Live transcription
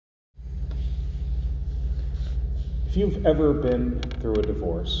If you've ever been through a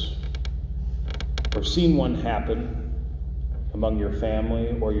divorce or seen one happen among your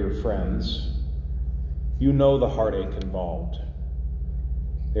family or your friends, you know the heartache involved.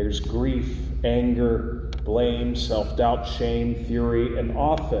 There's grief, anger, blame, self-doubt, shame, fury, and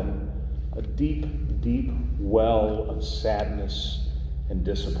often a deep, deep well of sadness and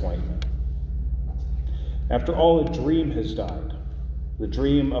disappointment. After all, a dream has died, the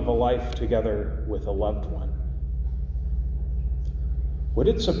dream of a life together with a loved one. Would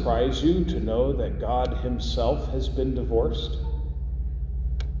it surprise you to know that God himself has been divorced?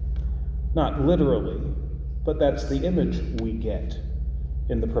 Not literally, but that's the image we get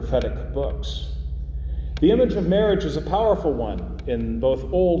in the prophetic books. The image of marriage is a powerful one in both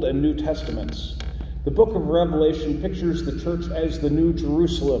Old and New Testaments. The book of Revelation pictures the church as the New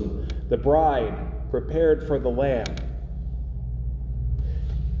Jerusalem, the bride prepared for the Lamb.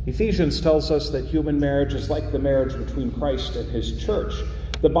 Ephesians tells us that human marriage is like the marriage between Christ and his church.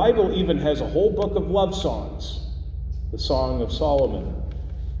 The Bible even has a whole book of love songs, the Song of Solomon.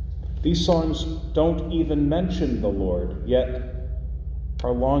 These songs don't even mention the Lord, yet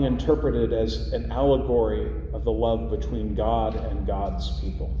are long interpreted as an allegory of the love between God and God's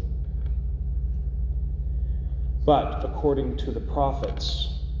people. But according to the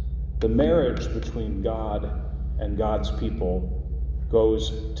prophets, the marriage between God and God's people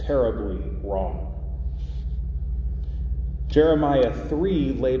goes terribly wrong. Jeremiah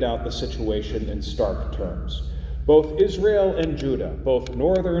 3 laid out the situation in stark terms. Both Israel and Judah, both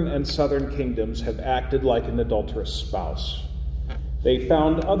northern and southern kingdoms, have acted like an adulterous spouse. They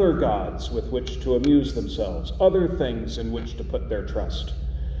found other gods with which to amuse themselves, other things in which to put their trust.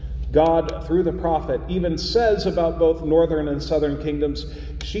 God, through the prophet, even says about both northern and southern kingdoms,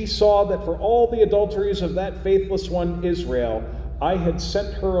 "She saw that for all the adulteries of that faithless one, Israel, I had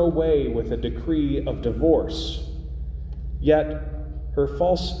sent her away with a decree of divorce. Yet her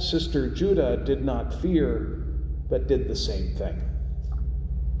false sister Judah did not fear, but did the same thing."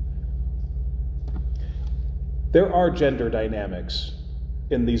 There are gender dynamics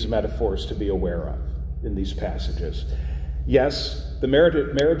in these metaphors to be aware of, in these passages. Yes, the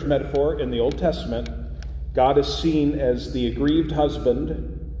marriage metaphor in the Old Testament, God is seen as the aggrieved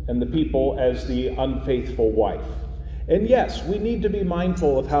husband and the people as the unfaithful wife. And yes, we need to be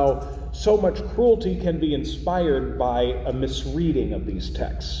mindful of how so much cruelty can be inspired by a misreading of these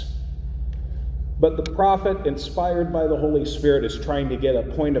texts. But the prophet, inspired by the Holy Spirit, is trying to get a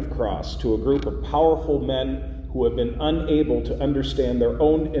point across to a group of powerful men who have been unable to understand their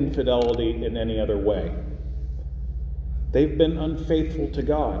own infidelity in any other way. They've been unfaithful to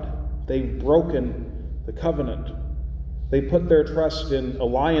God. They've broken the covenant. They put their trust in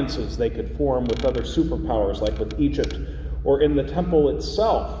alliances they could form with other superpowers, like with Egypt, or in the temple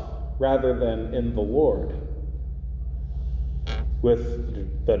itself, rather than in the Lord.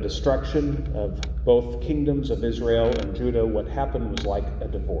 With the destruction of both kingdoms of Israel and Judah, what happened was like a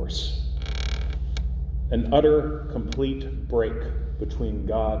divorce. An utter, complete break between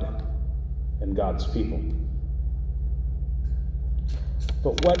God and God's people.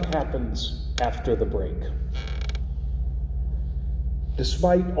 But what happens after the break?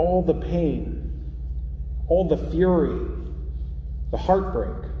 Despite all the pain, all the fury, the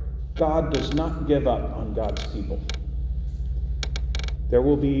heartbreak, God does not give up on God's people. There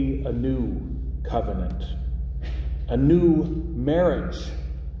will be a new covenant, a new marriage,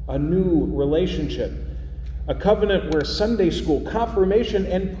 a new relationship, a covenant where Sunday school, confirmation,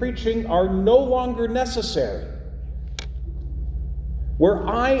 and preaching are no longer necessary, where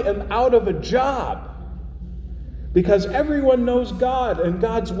I am out of a job because everyone knows God and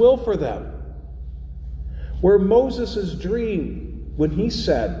God's will for them, where Moses' dream, when he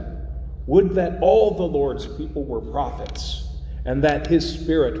said, "Would that all the Lord's people were prophets, and that his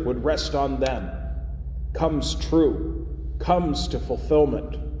Spirit would rest on them," comes true, comes to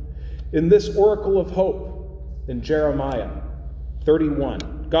fulfillment. In this oracle of hope in Jeremiah 31,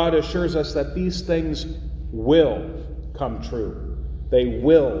 God assures us that these things will come true. They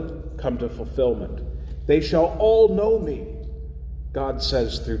will come to fulfillment. "They shall all know me," God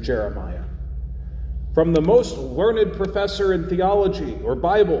says through Jeremiah. From the most learned professor in theology or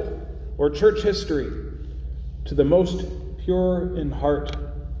Bible or church history to the most pure in heart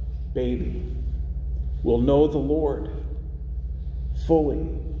baby will know the Lord fully,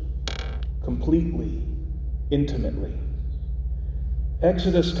 completely, intimately.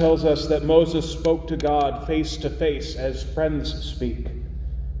 Exodus tells us that Moses spoke to God face to face as friends speak.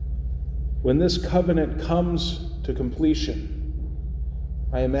 When this covenant comes to completion,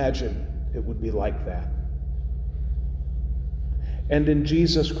 I imagine it would be like that. And in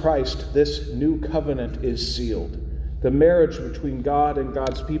Jesus Christ, this new covenant is sealed. The marriage between God and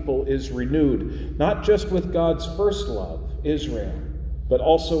God's people is renewed, not just with God's first love, Israel, but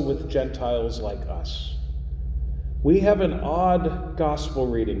also with Gentiles like us. We have an odd gospel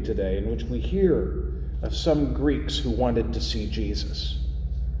reading today in which we hear of some Greeks who wanted to see Jesus.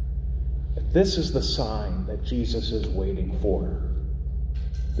 This is the sign that Jesus is waiting for.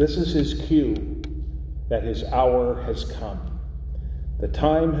 This is his cue that his hour has come. The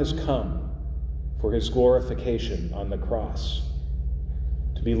time has come for his glorification on the cross,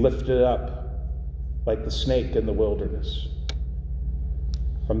 to be lifted up like the snake in the wilderness.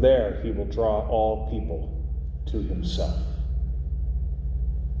 From there, he will draw all people to himself.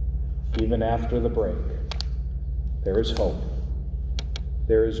 Even after the break, there is hope.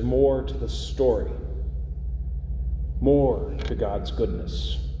 There is more to the story, more to God's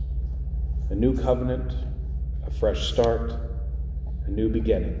goodness. A new covenant, a fresh start, a new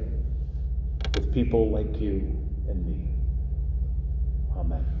beginning with people like you and me.